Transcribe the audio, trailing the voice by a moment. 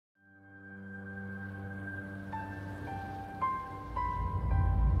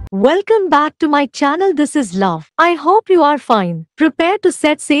Welcome back to my channel. This is Love. I hope you are fine. Prepare to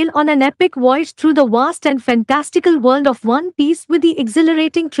set sail on an epic voyage through the vast and fantastical world of One Piece with the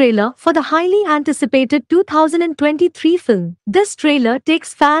exhilarating trailer for the highly anticipated 2023 film. This trailer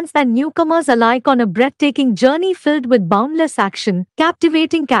takes fans and newcomers alike on a breathtaking journey filled with boundless action,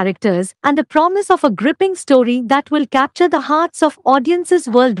 captivating characters, and the promise of a gripping story that will capture the hearts of audiences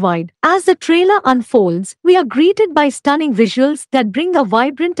worldwide. As the trailer unfolds, we are greeted by stunning visuals that bring the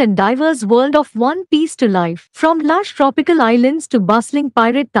vibrant and diverse world of One Piece to life. From lush tropical islands to bustling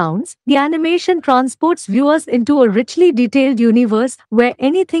pirate towns, the animation transports viewers into a richly detailed universe where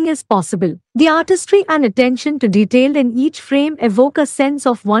anything is possible. The artistry and attention to detail in each frame evoke a sense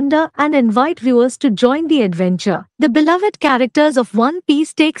of wonder and invite viewers to join the adventure. The beloved characters of One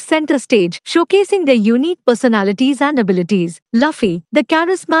Piece take center stage, showcasing their unique personalities and abilities. Luffy, the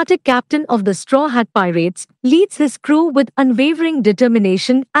charismatic captain of the Straw Hat Pirates, leads his crew with unwavering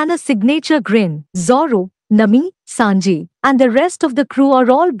determination and a signature grin. Zoro, Nami, Sanji, and the rest of the crew are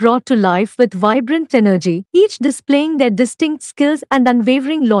all brought to life with vibrant energy, each displaying their distinct skills and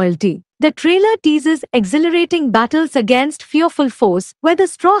unwavering loyalty. The trailer teases exhilarating battles against fearful foes, where the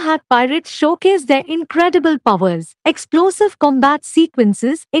Straw Hat Pirates showcase their incredible powers. Explosive combat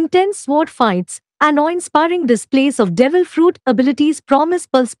sequences, intense sword fights, and awe-inspiring displays of Devil Fruit abilities promise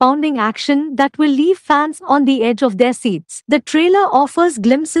pulse-pounding action that will leave fans on the edge of their seats. The trailer offers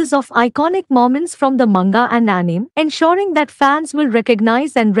glimpses of iconic moments from the manga and anime, ensuring that fans will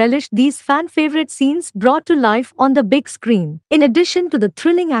recognize and relish these fan-favorite scenes brought to life on the big screen. In addition to the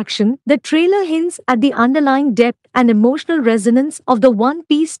thrilling action, the trailer hints at the underlying depth and emotional resonance of the One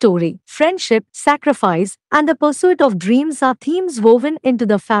Piece story. Friendship, sacrifice, and the pursuit of dreams are themes woven into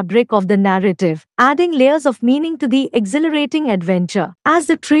the fabric of the narrative, adding layers of meaning to the exhilarating adventure. As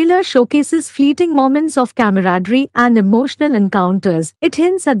the trailer showcases fleeting moments of camaraderie and emotional encounters, it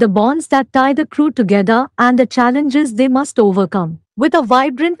hints at the bonds that tie the crew together and the challenges they must overcome. With a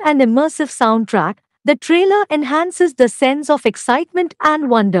vibrant and immersive soundtrack, the trailer enhances the sense of excitement and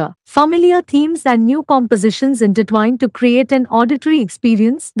wonder. Familiar themes and new compositions intertwine to create an auditory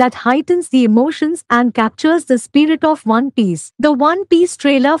experience that heightens the emotions and captures the spirit of One Piece. The One Piece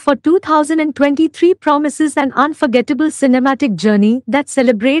trailer for 2023 promises an unforgettable cinematic journey that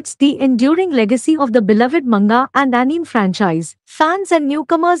celebrates the enduring legacy of the beloved manga and anime franchise. Fans and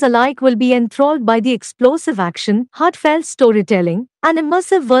newcomers alike will be enthralled by the explosive action, heartfelt storytelling, and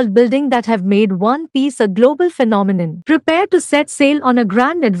immersive world-building that have made One Piece a global phenomenon. Prepare to set sail on a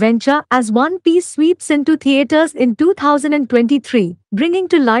grand adventure as One Piece sweeps into theaters in 2023, bringing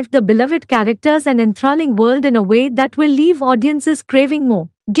to life the beloved characters and enthralling world in a way that will leave audiences craving more.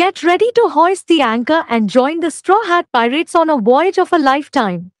 Get ready to hoist the anchor and join the Straw Hat Pirates on a voyage of a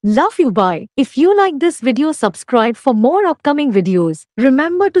lifetime. Love you, bye. If you like this video, subscribe for more upcoming videos.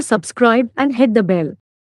 Remember to subscribe and hit the bell.